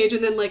on one page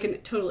and then like a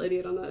total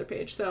idiot on the other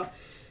page. So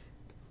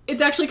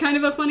it's actually kind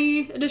of a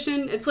funny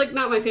addition. It's, like,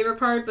 not my favorite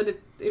part, but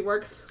it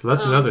works. So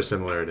that's another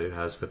similarity it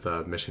has with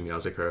Mission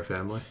Yazakura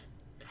family.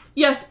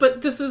 Yes,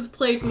 but this is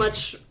played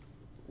much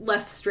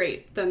less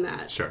straight than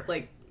that. Sure.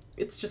 Like,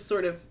 it's just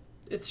sort of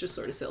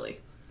silly.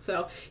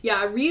 So,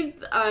 yeah,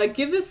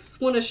 give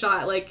this one a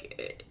shot.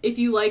 Like, if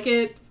you like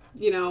it,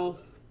 you know,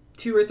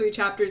 2 or 3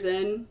 chapters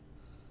in,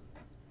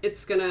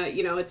 it's gonna,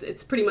 you know,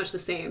 it's pretty much the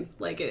same.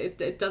 Like,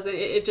 it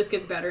just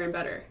gets better and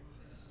better.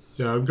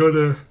 Yeah, I'm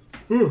gonna...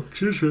 Oh,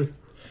 excuse me.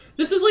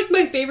 This is, like,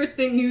 my favorite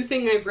new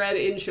thing I've read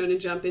in Shonen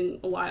Jump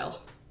in a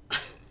while.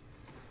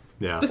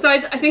 Yeah.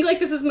 Besides, I think, like,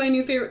 this is my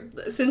new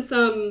favorite since,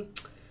 Mitama.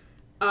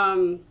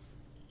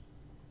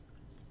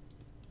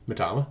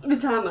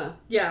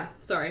 Yeah,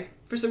 sorry.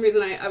 For some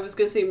reason, I was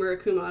gonna say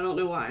Murakuma. I don't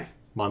know why.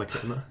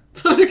 Monokuma.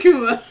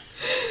 Monokuma.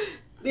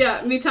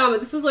 Yeah, Mitama.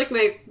 This is, like,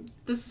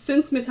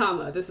 since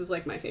Mitama, this is,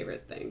 like, my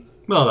favorite thing.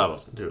 Well, that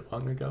wasn't too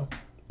long ago.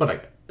 But I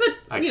get it.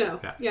 But, you know,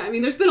 yeah, I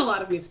mean, there's been a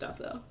lot of new stuff,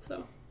 though,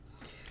 so...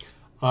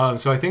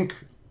 So I think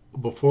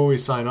before we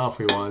sign off,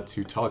 we wanted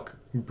to talk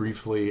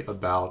briefly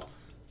about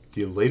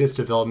the latest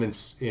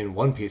developments in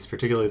One Piece,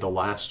 particularly the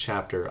last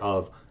chapter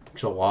of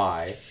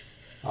July.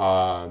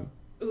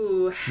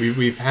 Ooh.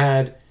 We've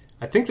had...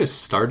 I think this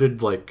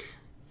started, like...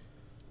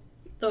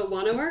 The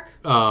Wano arc?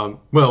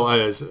 Well,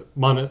 as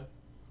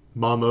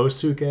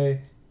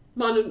Momosuke?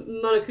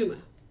 Monokuma.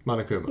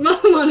 Monokuma.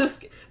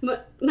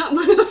 Not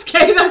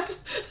Monosuke,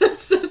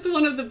 that's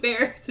one of the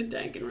bears in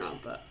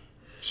Danganronpa.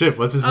 Shit,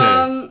 what's his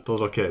name? The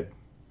little kid.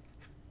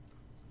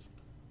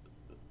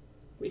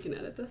 We can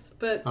edit this,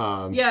 but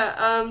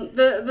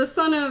the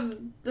son of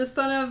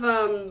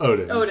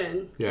Odin.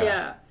 Odin.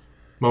 Yeah.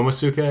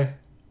 Momosuke.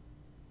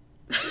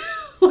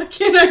 What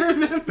can I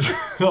remember?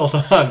 Hold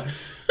on,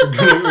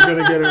 we're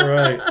gonna get it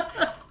right.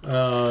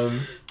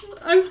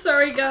 I'm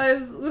sorry,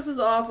 guys. This is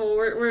awful.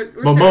 We're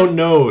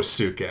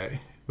Momonosuke.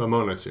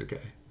 Momonosuke.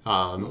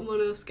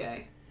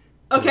 Momonosuke.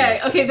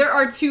 Okay, there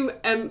are 2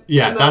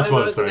 that's what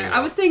I was in there. thinking. I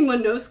was saying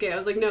Monosuke. I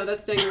was like, no,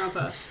 that's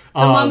Danganronpa. So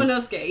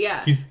Momonosuke,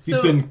 yeah. He's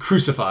been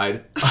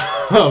crucified.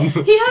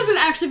 He hasn't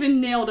actually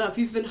been nailed up.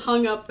 He's been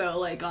hung up, though,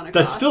 like, on a cross.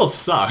 That still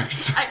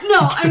sucks.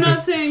 No, I'm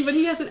not saying, but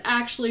he hasn't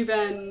actually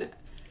been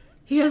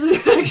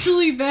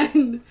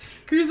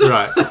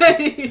crucified.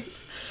 Right.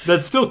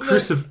 That's still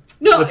crucifixion.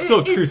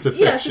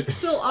 Yes, it's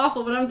still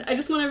awful, but I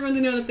just want everyone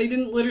to know that they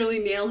didn't literally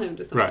nail him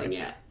to something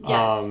yet.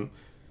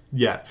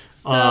 Yeah.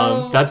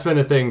 So, that's been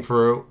a thing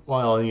for a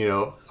while, you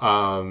know,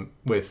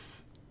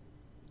 with,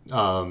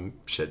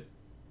 shit.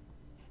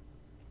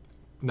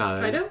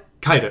 Kaido,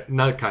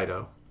 not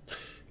Kaido.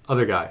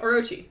 Other guy.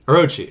 Orochi. You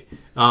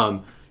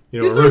know,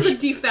 he was sort of the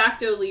de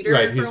facto leader.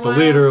 Right, he's the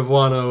leader of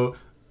Wano.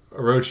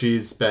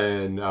 Orochi's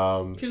been,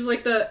 he was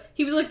like the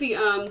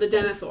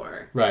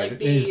Denethor. Right. Like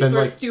the he's been sort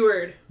like of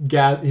steward.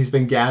 He's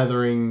been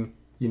gathering,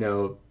 you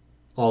know,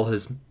 all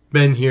his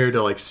men here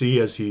to, like, see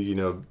as he, you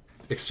know,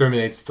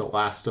 exterminates the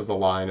last of the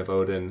line of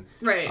Odin.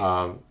 Right.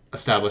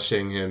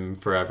 Establishing him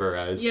forever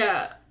as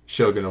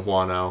Shogun of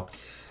Wano.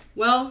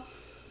 Well.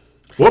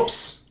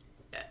 Whoops.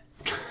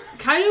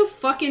 Kaido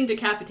fucking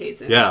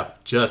decapitates him. Yeah,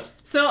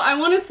 just. So I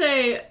want to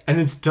say. And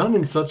it's done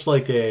in such,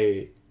 like,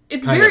 a.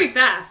 It's very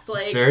fast.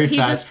 Like, it's very he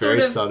fast, just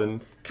very sort of,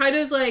 sudden.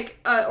 Kaido's like,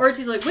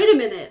 Orochi's like, wait a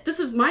minute, this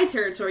is my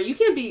territory. You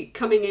can't be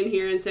coming in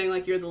here and saying,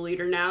 like, you're the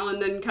leader now. And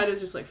then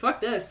Kaido's just like,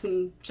 fuck this,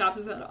 and chops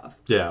his head off.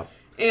 Yeah.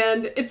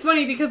 And it's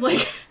funny because,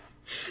 like,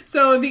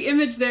 so the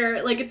image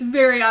there, like, it's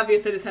very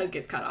obvious that his head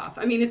gets cut off.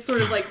 I mean, it's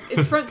sort of like,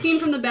 it's seen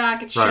from the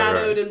back, it's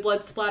shadowed and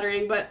blood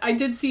splattering, but I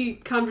did see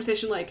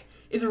conversation like,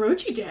 is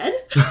Orochi dead?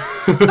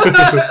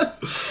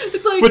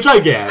 It's like, which I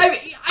get.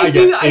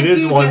 It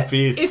is One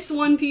Piece. It's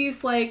One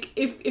Piece. Like,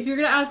 if you're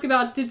gonna ask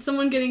about did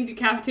someone getting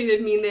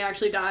decapitated mean they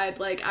actually died,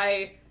 like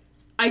I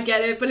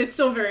get it, but it's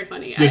still very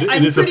funny.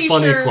 It is a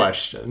funny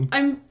question.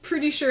 I'm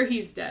pretty sure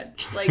he's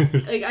dead. Like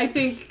I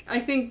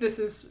think this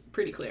is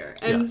pretty clear.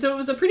 And so it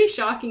was a pretty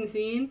shocking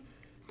scene,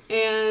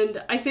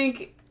 and I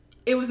think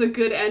it was a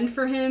good end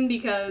for him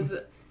because,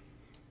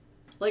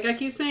 like I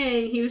keep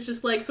saying, he was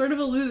just like sort of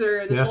a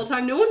loser this whole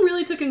time. No one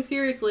really took him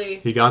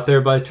seriously. He got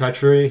there by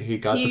treachery. He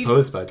got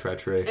deposed by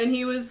treachery. And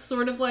he was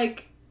sort of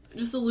like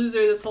just a loser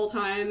this whole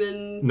time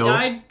and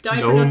died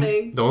for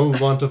nothing. No one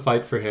wanted to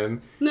fight for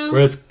him. No.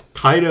 Whereas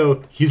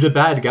Kaido, he's a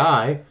bad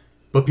guy,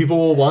 but people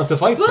will want to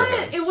fight for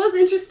him. But it was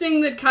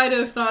interesting that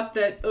Kaido thought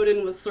that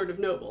Odin was sort of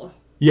noble.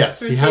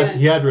 Yes, he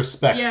had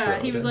respect for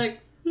Odin. He was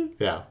like...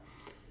 Yeah.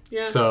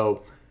 Yeah.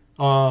 So...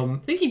 I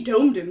think he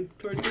domed him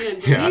towards the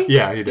end, didn't he?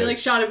 Yeah, he did. He like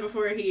shot him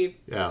before he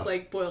was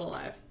like boiled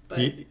alive. But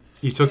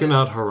he took him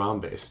out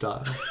Harambe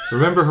style.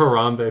 Remember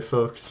Harambe,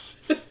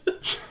 folks?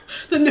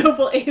 The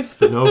noble ape.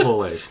 The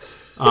noble ape.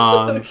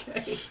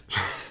 Okay.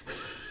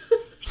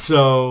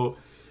 So,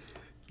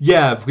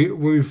 yeah,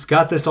 we've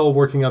got this all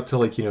working up to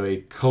like, you know,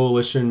 a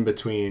coalition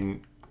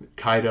between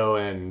Kaido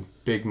and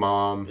Big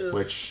Mom,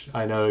 which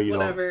I know you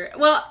Whatever.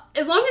 Well,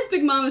 as long as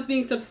Big Mom is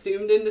being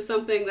subsumed into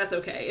something, that's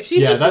okay. If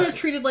she's just sort of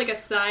treated like a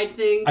side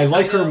thing, I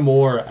like her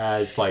more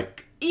as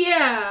like.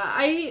 Yeah,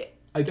 I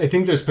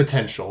think there's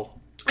potential.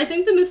 I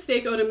think the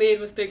mistake Oda made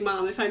with Big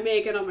Mom, if I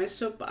may get on my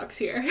soapbox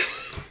here,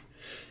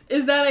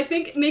 is that I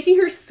think making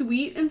her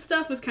sweet and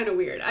stuff was kind of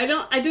weird. I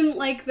didn't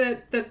like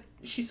that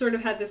she sort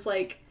of had this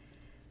like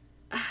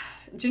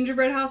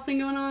gingerbread house thing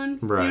going on.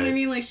 Right. You know what I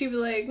mean? Like she was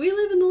like, we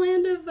live in the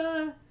land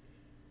of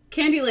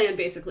Candyland,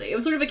 basically. It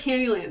was sort of a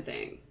Candyland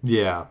thing.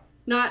 Yeah.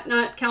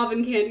 Not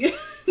Calvin Candy.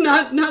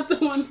 not the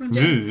one from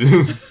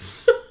Jaya.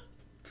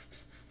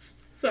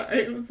 Sorry,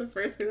 it was the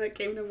first thing that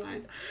came to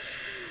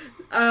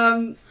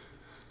mind.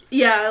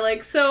 Yeah,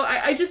 like, so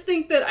I just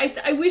think that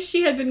I wish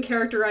she had been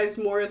characterized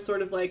more as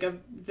sort of like a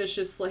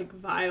vicious, like,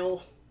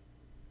 vile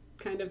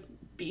kind of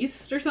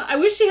beast or something. I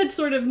wish she had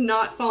sort of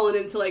not fallen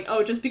into like,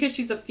 oh, just because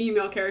she's a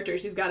female character,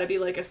 she's got to be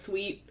like a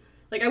sweet.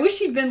 Like, I wish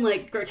she'd been,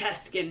 like,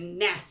 grotesque and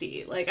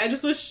nasty. Like, I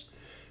just wish...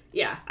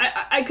 Yeah,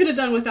 I could have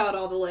done without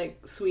all the,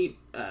 like, sweet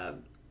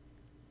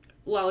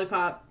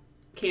lollipop,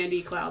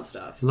 candy, cloud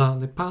stuff.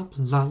 Lollipop,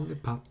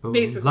 lollipop. Oh,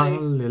 basically.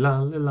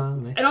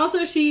 Lolly. And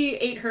also, she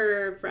ate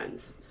her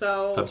friends.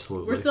 So...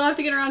 Absolutely. We still have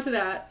to get around to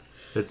that.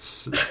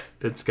 It's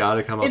got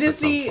to come up at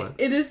some point.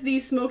 It is the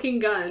smoking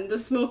gun. The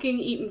smoking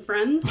eaten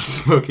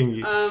friends.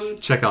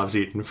 Chekhov's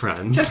eaten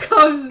friends.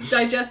 Chekhov's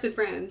digested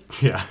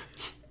friends. Yeah.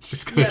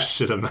 Just gonna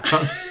shit them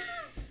out.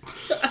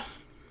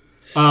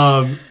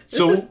 This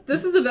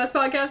is the best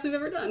podcast we've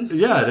ever done.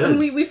 Yeah, it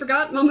is. We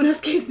forgot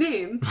Momonosuke's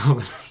name.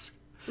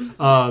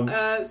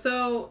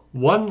 So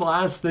one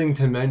last thing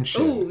to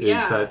mention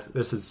is that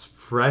this is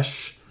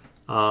fresh,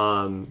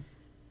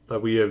 that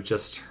we have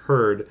just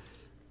heard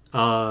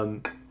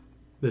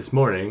this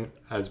morning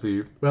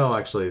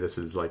actually this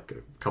is like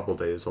a couple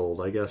days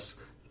old, I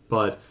guess.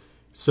 But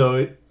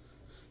so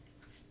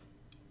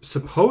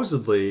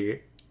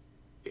supposedly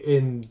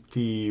in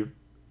the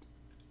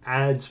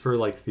ads for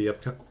like the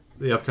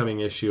upcoming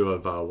issue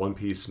of One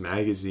Piece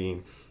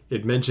magazine,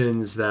 it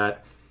mentions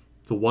that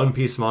the One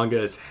Piece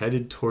manga is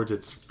headed towards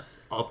its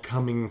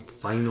upcoming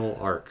final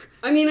arc.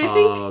 I mean, I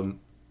think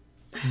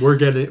we're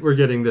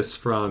getting this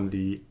from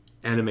the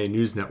Anime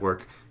News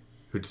Network,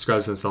 who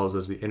describes themselves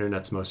as the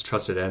internet's most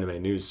trusted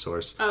anime news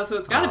source. Oh, so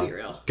it's got to be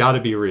real. Got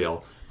to be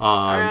real.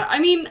 I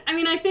mean,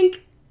 I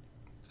think.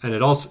 And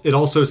it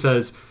also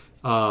says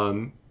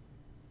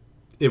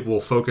it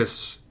will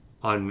focus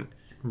on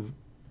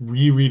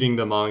rereading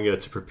the manga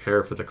to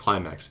prepare for the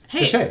climax.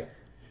 Hey,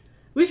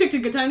 we picked a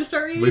good time to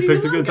start reading. We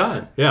picked a good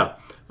time, yeah.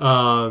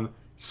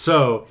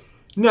 So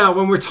now,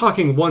 when we're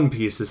talking One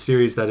Piece, a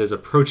series that is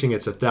approaching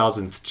its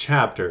 1,000th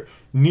chapter,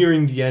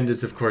 nearing the end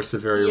is, of course, a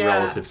very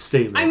relative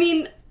statement. I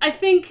mean, I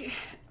think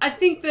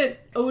that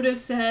Oda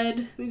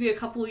said maybe a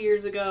couple of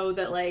years ago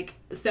that like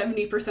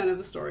 70% of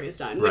the story is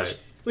done,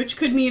 which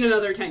could mean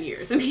another 10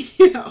 years. I mean,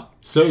 you know.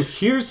 So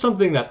here's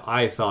something that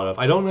I thought of.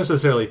 I don't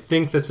necessarily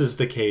think this is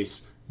the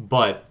case,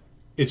 but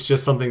it's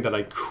just something that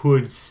I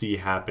could see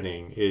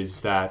happening,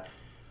 is that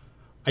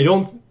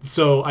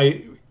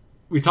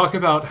we talk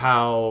about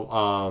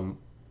how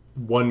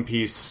One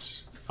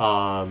Piece,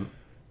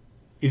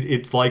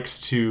 it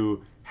likes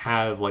to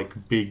have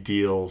like big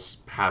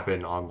deals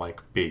happen on like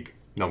big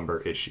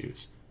number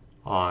issues,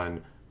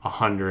 on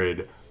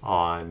 100,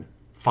 on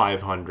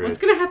 500. What's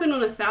going to happen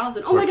on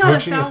 1,000? Oh my god,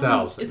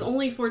 1,000 is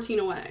only 14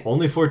 away.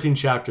 Only 14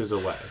 chapters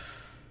away.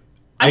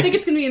 I think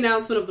it's going to be an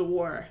announcement of the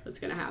war that's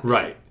going to happen.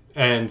 Right.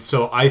 And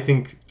so I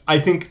think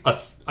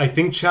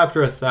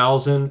chapter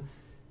 1,000,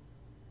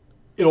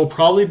 it'll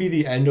probably be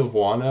the end of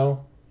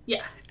Wano.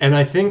 Yeah. And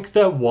I think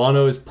that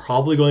Wano is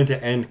probably going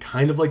to end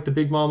kind of like the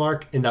Big Mom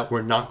arc, in that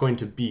we're not going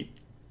to beat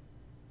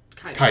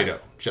Kaido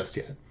just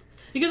yet.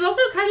 Because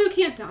also Kaido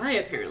can't die,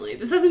 apparently.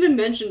 This hasn't been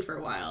mentioned for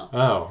a while.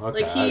 Oh,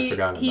 okay. Like I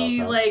forgot about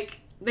that.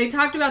 they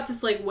talked about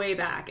this, like, way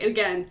back. And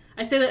again,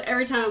 I say that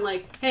every time,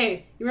 like,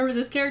 hey, you remember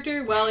this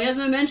character? Well, he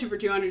hasn't been mentioned for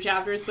 200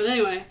 chapters, but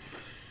anyway.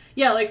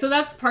 Yeah, like, so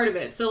that's part of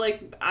it. So,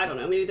 like, I don't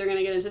know, maybe they're going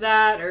to get into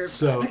that, or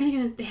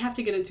they have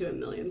to get into a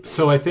million things.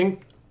 So I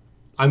think,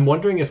 I'm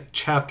wondering if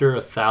Chapter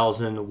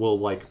 1000 will,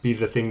 like, be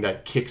the thing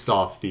that kicks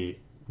off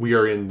we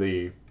are in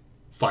the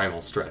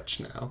final stretch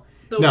now.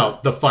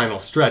 The final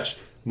stretch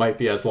might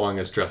be as long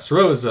as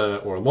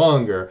Dressrosa or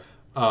longer,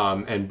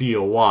 and be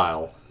a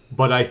while.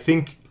 But I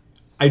think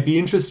I'd be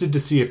interested to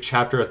see if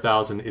Chapter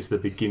 1000 is the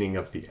beginning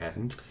of the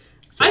end.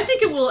 I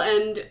think it will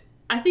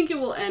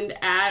end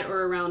at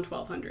or around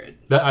 1200.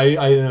 I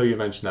know you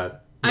mentioned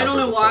that. I don't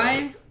know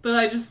why,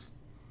 but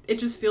it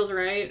just feels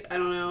right. I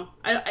don't know.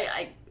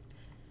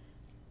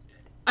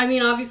 I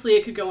mean, obviously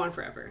it could go on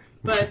forever,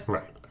 but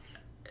right.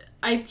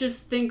 I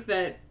just think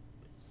that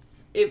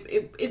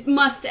it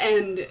must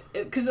end,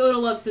 because Oda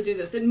loves to do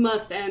this. It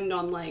must end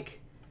on, like,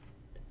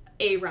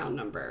 a round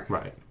number.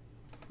 Right.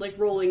 Like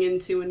rolling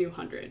into a new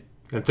 100.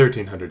 And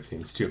 1300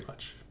 seems too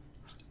much.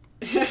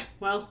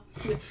 Well,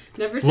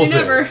 never say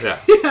never. Yeah.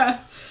 Yeah.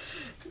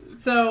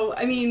 So,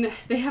 I mean,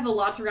 they have a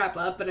lot to wrap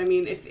up, but I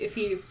mean, if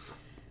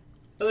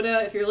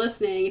Oda, if you're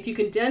listening, if you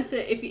condense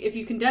it, if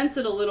you condense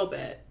it a little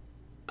bit,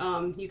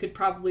 you could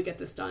probably get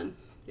this done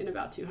in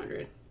about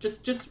 200.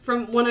 Just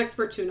from one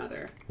expert to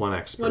another. One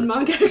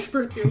manga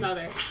expert to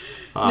another.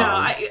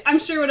 No, I'm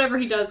sure whatever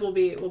he does will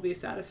be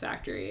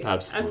satisfactory.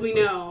 Absolutely. As we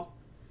know,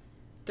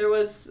 there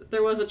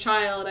was a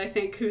child, I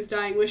think, whose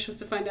dying wish was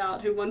to find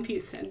out who One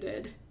Piece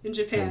ended in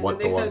Japan. And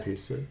what One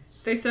Piece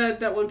is. They said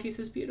that One Piece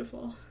is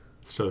beautiful.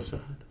 So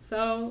sad.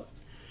 So,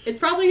 it's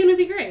probably going to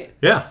be great.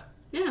 Yeah.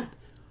 Yeah.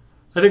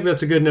 I think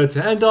that's a good note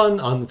to end on.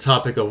 On the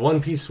topic of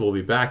One Piece, we'll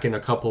be back in a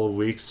couple of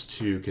weeks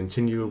to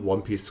continue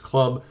One Piece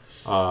Club.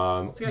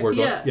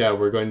 Skypiea.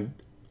 We're going...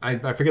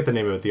 I forget the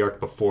name of it, the arc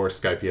before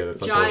Skypiea.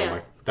 That's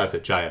Jaya. That's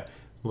it, Jaya.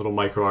 A little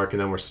micro arc, and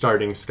then we're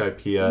starting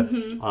Skypiea.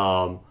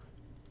 Mm-hmm.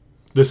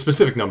 The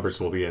specific numbers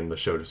will be in the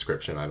show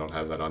description. I don't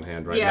have that on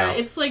hand right now. Yeah,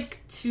 it's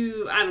like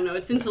I don't know,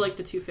 it's into like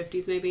the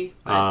 250s maybe.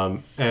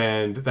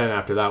 And then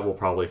after that, we'll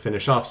probably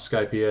finish off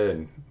Skypiea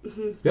and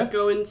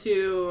go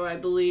into, I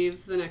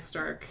believe, the next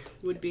arc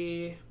would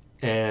be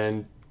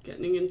getting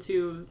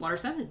into Water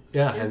 7.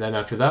 Yeah, and then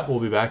after that,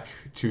 we'll be back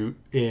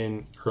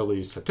in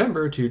early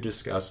September to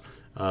discuss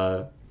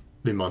the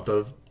month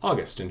of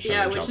August in Shonen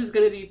Jump. Which is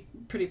going to be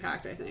pretty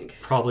packed, I think.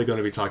 Probably going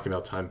to be talking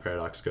about Time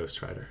Paradox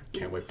Ghost Rider.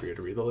 Can't wait for you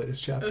to read the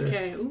latest chapter.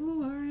 Okay,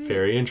 ooh, alright.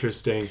 Very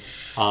interesting.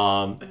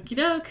 Okie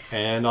doke.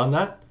 And on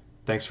that,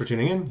 thanks for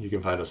tuning in. You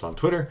can find us on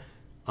Twitter.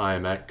 I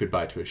am at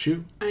Goodbye to a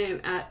Shoe. I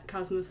am at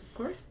Cosmos, of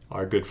course.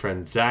 Our good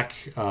friend Zach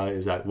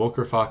is at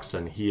Wilkerfox,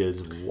 and he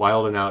is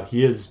wilding out.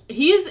 He has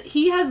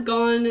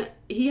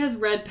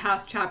read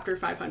past chapter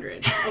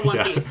 500 of One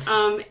Piece.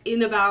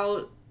 In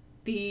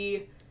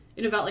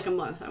about like a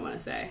month, I want to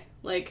say.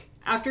 Like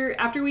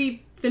after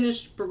we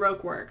finished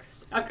Baroque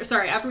Works.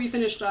 After we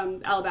finished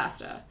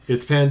Alabasta.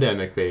 It's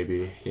pandemic,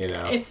 baby. You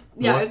know. It's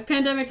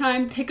pandemic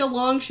time. Pick a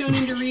long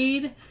shonen to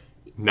read.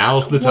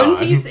 Now's the time. One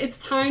Piece.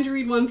 It's time to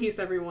read One Piece,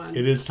 everyone.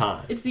 It is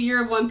time. It's the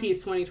year of One Piece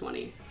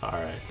 2020. All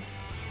right.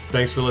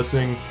 Thanks for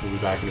listening. We'll be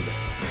back in a bit.